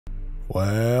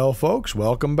Well, folks,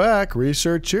 welcome back.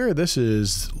 Research here. This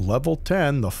is level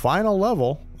 10, the final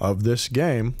level of this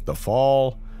game, the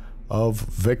Fall of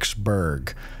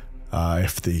Vicksburg.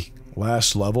 If the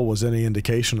last level was any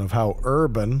indication of how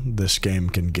urban this game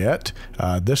can get,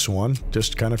 this one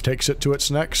just kind of takes it to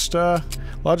its next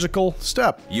logical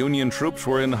step. Union troops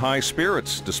were in high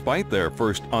spirits despite their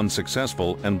first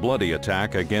unsuccessful and bloody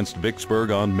attack against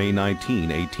Vicksburg on May 19,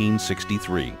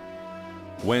 1863.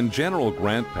 When General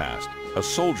Grant passed, a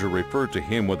soldier referred to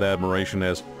him with admiration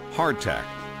as hardtack.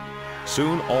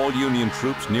 Soon all Union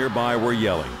troops nearby were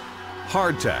yelling,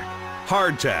 "Hardtack!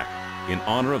 Hardtack!" in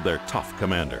honor of their tough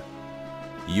commander.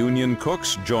 Union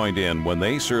cooks joined in when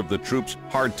they served the troops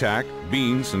hardtack,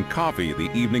 beans, and coffee the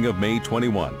evening of May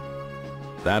 21.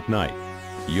 That night,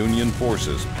 Union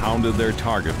forces pounded their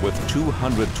target with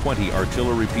 220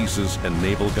 artillery pieces and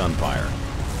naval gunfire.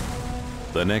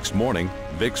 The next morning,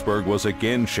 Vicksburg was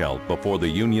again shelled before the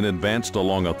Union advanced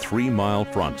along a 3-mile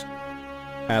front.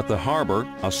 At the harbor,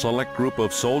 a select group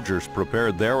of soldiers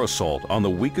prepared their assault on the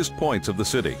weakest points of the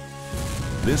city.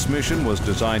 This mission was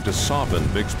designed to soften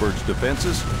Vicksburg's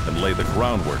defenses and lay the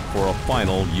groundwork for a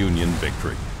final Union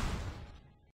victory.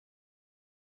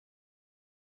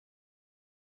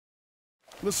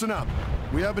 Listen up.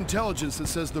 We have intelligence that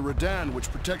says the redan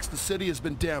which protects the city has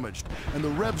been damaged, and the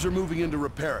Rebs are moving in to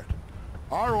repair it.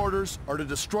 Our orders are to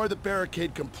destroy the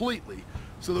barricade completely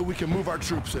so that we can move our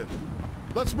troops in.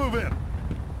 Let's move in.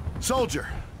 Soldier,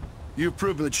 you've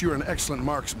proven that you're an excellent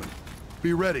marksman.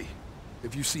 Be ready.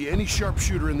 If you see any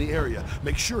sharpshooter in the area,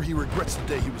 make sure he regrets the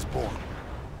day he was born.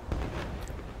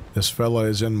 This fella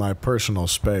is in my personal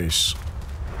space.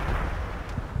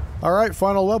 Alright,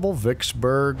 final level,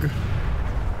 Vicksburg.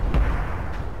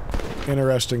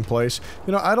 Interesting place.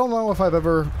 You know, I don't know if I've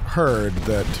ever heard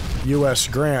that U.S.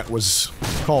 Grant was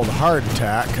called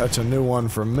hardtack. That's a new one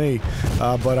from me.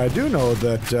 But I do know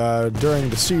that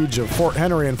during the siege of Fort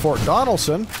Henry and Fort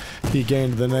Donelson, he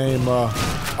gained the name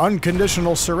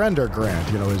Unconditional Surrender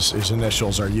Grant. You know, his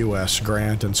initials are U.S.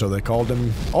 Grant, and so they called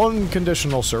him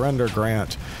Unconditional Surrender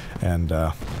Grant, and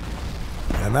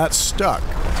that stuck.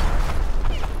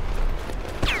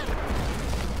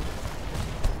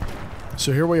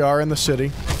 So here we are in the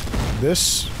city.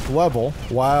 This level,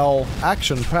 while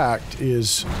action-packed,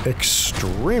 is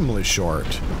extremely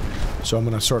short. So I'm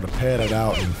going to sort of pad it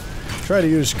out and try to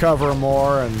use cover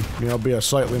more and, you know, be a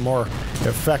slightly more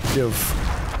effective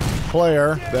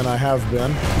player than I have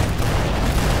been.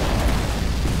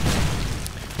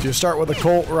 So you start with a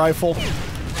Colt rifle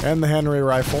and the Henry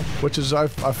rifle, which is, I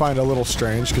find a little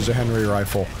strange because the Henry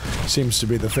rifle seems to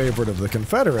be the favorite of the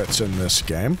Confederates in this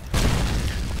game.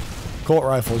 Colt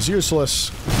rifle is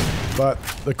useless, but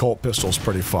the Colt pistol's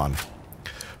pretty fun.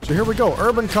 So here we go,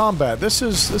 urban combat. This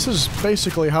is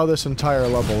basically how this entire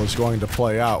level is going to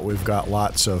play out. We've got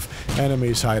lots of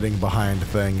enemies hiding behind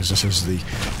things. This is the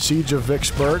Siege of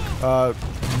Vicksburg,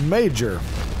 major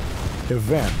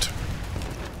event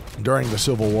during the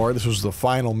Civil War. This was the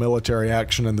final military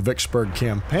action in the Vicksburg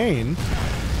campaign,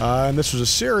 and this was a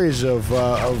series of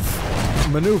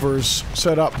maneuvers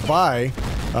set up by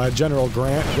General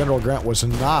Grant. General Grant was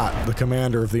not the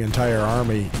commander of the entire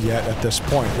army yet at this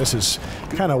point. This is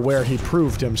kind of where he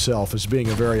proved himself as being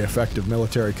a very effective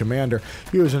military commander.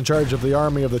 He was in charge of the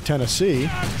Army of the Tennessee,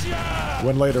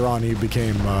 when later on he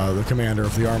became the commander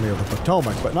of the Army of the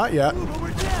Potomac, but not yet.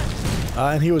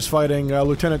 And he was fighting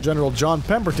Lieutenant General John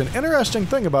Pemberton. Interesting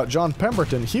thing about John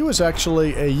Pemberton, he was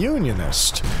actually a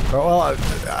Unionist. Well,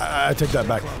 I take that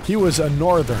back. He was a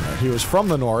Northerner. He was from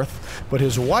the North, but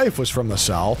his wife was from the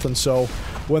South, and so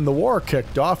when the war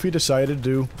kicked off, he decided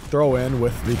to throw in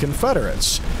with the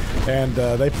Confederates. And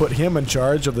they put him in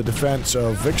charge of the defense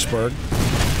of Vicksburg.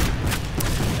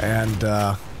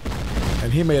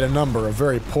 And he made a number of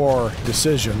very poor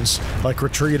decisions, like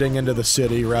retreating into the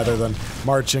city rather than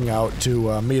marching out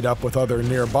to meet up with other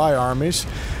nearby armies.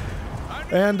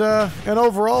 And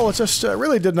overall, it just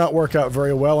really did not work out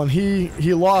very well, and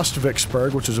he lost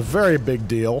Vicksburg, which was a very big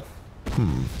deal.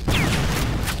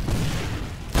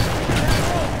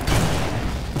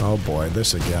 Oh boy,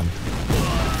 this again.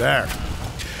 There.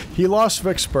 He lost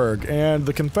Vicksburg, and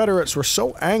the Confederates were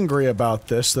so angry about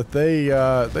this that they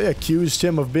accused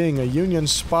him of being a Union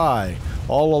spy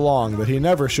all along, that he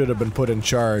never should have been put in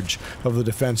charge of the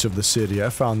defense of the city. I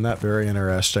found that very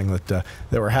interesting, that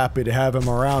they were happy to have him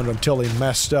around until he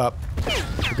messed up.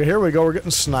 Okay, here we go. We're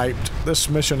getting sniped. This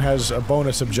mission has a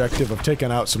bonus objective of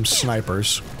taking out some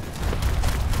snipers.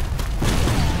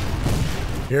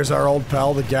 Here's our old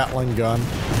pal, the Gatling gun.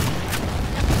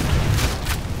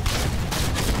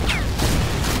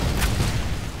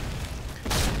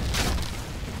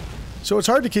 So it's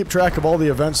hard to keep track of all the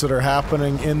events that are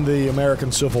happening in the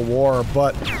American Civil War,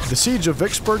 but the Siege of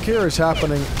Vicksburg here is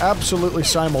happening absolutely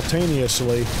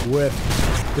simultaneously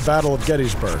with the Battle of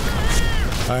Gettysburg.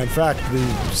 In fact, the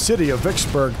city of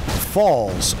Vicksburg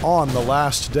falls on the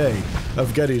last day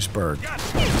of Gettysburg,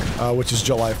 which is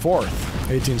July 4th,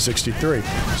 1863.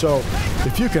 So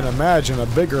if you can imagine a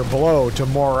bigger blow to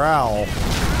morale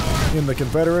in the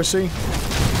Confederacy,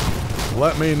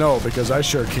 let me know, because I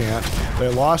sure can't. They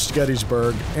lost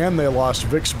Gettysburg and they lost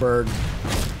Vicksburg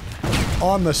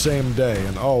on the same day,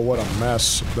 and oh, what a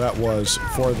mess that was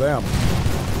for them.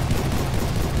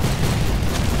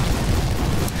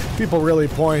 People really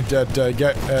point at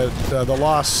the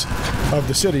loss of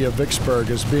the city of Vicksburg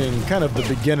as being kind of the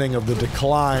beginning of the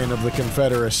decline of the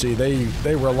Confederacy.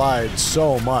 They relied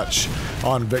so much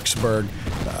on Vicksburg,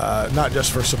 not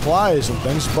just for supplies and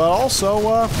things, but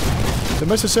also the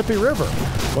Mississippi River.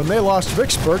 When they lost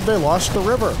Vicksburg, they lost the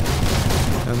river.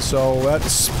 And so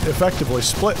that's effectively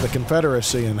split the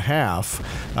Confederacy in half,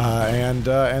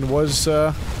 and was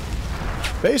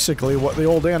basically what the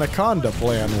old Anaconda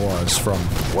Plan was from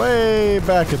way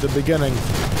back at the beginning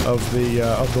of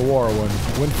the war,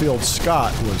 when Winfield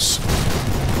Scott was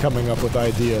coming up with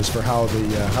ideas for how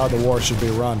the war should be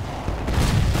run.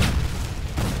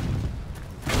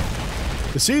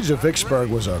 The Siege of Vicksburg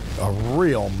was a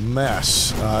real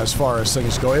mess as far as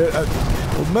things go.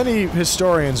 Many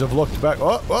historians have looked back.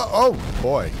 Oh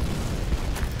boy.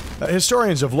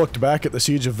 Historians have looked back at the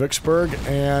Siege of Vicksburg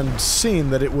and seen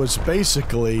that it was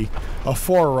basically a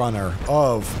forerunner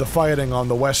of the fighting on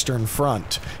the Western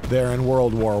Front there in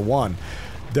World War I.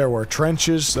 There were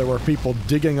trenches, there were people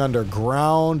digging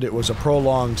underground, it was a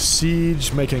prolonged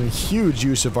siege, making huge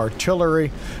use of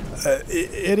artillery.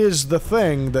 It is the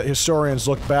thing that historians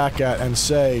look back at and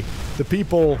say, the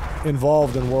people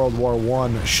involved in World War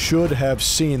I should have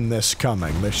seen this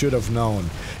coming. They should have known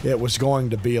it was going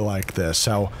to be like this,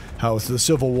 how the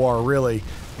Civil War really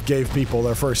gave people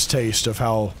their first taste of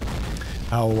how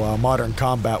modern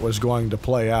combat was going to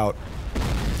play out.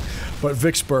 But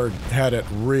Vicksburg had it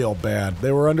real bad.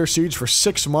 They were under siege for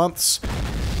 6 months.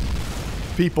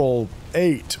 People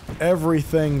ate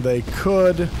everything they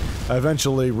could,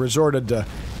 eventually resorted to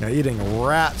eating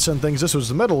rats and things. This was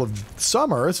the middle of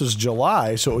summer. This was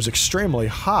July, so it was extremely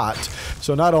hot.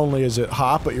 So not only is it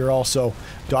hot, but you're also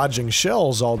dodging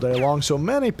shells all day long. So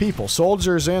many people,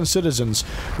 soldiers and citizens,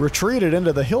 retreated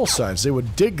into the hillsides. They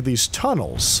would dig these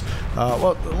tunnels.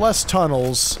 Well, less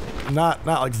tunnels, not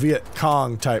like Viet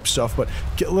Cong type stuff, but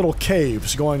get little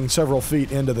caves going several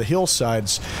feet into the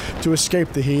hillsides to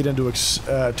escape the heat and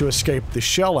to escape the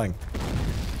shelling.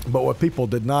 But what people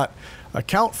did not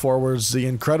account for was the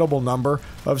incredible number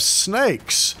of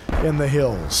snakes in the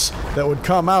hills that would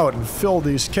come out and fill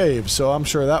these caves, so I'm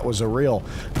sure that was a real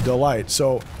delight.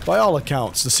 So, by all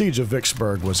accounts, the Siege of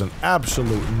Vicksburg was an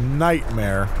absolute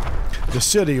nightmare. The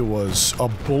city was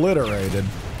obliterated,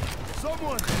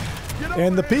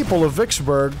 and the people of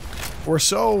Vicksburg were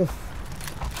so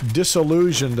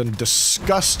disillusioned and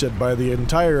disgusted by the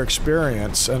entire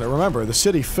experience. And remember, the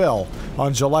city fell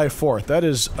on July 4th. That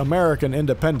is American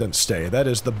Independence Day. That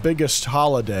is the biggest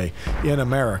holiday in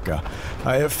America.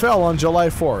 It fell on July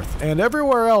 4th. And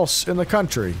everywhere else in the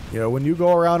country, when you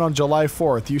go around on July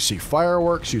 4th, you see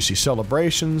fireworks, you see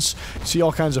celebrations, you see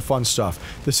all kinds of fun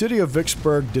stuff. The city of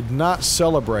Vicksburg did not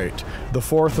celebrate the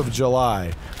 4th of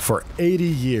July for 80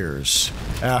 years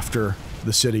after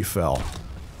the city fell.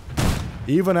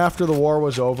 Even after the war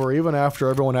was over, even after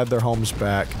everyone had their homes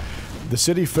back, the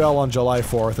city fell on July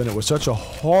 4th, and it was such a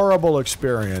horrible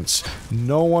experience,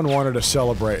 no one wanted to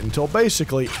celebrate until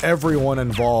basically everyone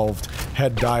involved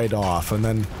had died off, and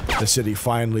then the city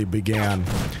finally began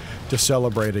to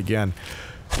celebrate again.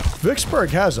 Vicksburg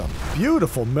has a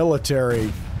beautiful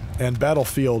military and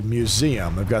battlefield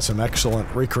museum. They've got some excellent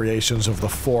recreations of the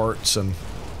forts and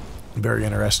very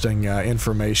interesting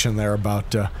information there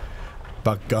about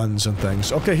guns and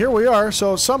things. Okay, here we are.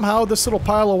 So somehow this little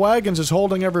pile of wagons is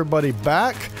holding everybody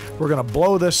back. We're gonna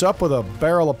blow this up with a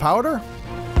barrel of powder.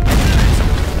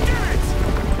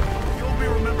 You'll be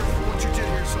remembered for what you did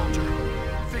here, soldier.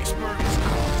 Vicksburg is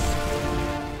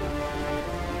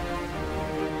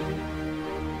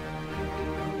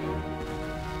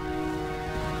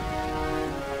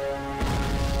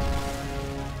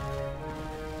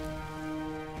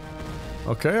ours.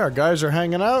 Okay, our guys are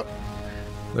hanging out.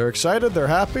 They're excited, they're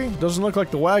happy. Doesn't look like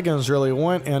the wagons really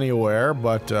went anywhere,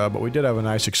 but we did have a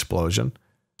nice explosion.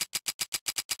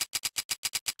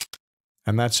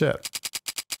 And that's it.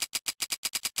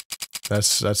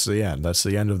 That's the end. That's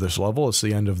the end of this level. It's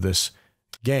the end of this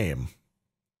game.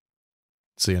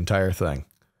 It's the entire thing.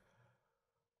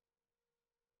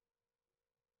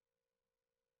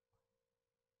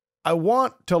 I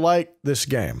want to like this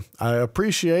game. I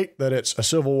appreciate that it's a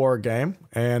Civil War game,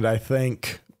 and I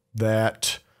think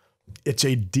that it's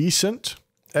a decent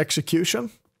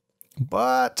execution,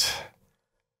 but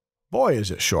boy, is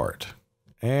it short.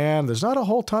 And there's not a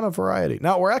whole ton of variety.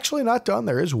 Now, we're actually not done.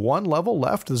 There is one level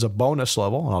left. There's a bonus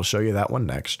level, and I'll show you that one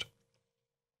next.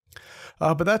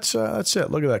 But that's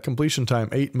it. Look at that. Completion time,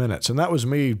 8 minutes. And that was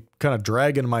me kind of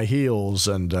dragging my heels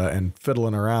and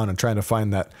fiddling around and trying to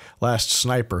find that last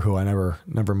sniper who I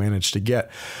never managed to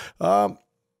get.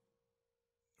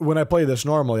 When I play this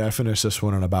normally, I finish this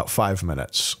one in about 5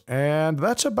 minutes. And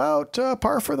that's about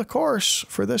par for the course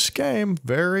for this game.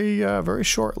 Very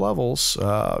short levels.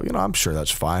 I'm sure that's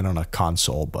fine on a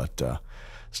console, but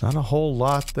it's not a whole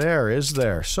lot there, is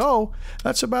there? So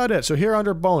that's about it. So here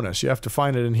under bonus, you have to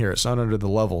find it in here. It's not under the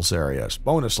levels areas.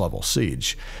 Bonus level,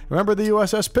 Siege. Remember the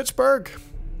USS Pittsburgh?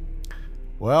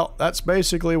 Well, that's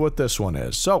basically what this one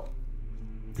is. So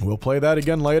we'll play that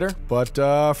again later. But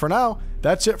for now,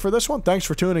 that's it for this one. Thanks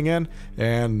for tuning in.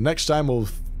 And next time we'll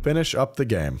finish up the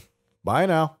game. Bye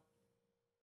now.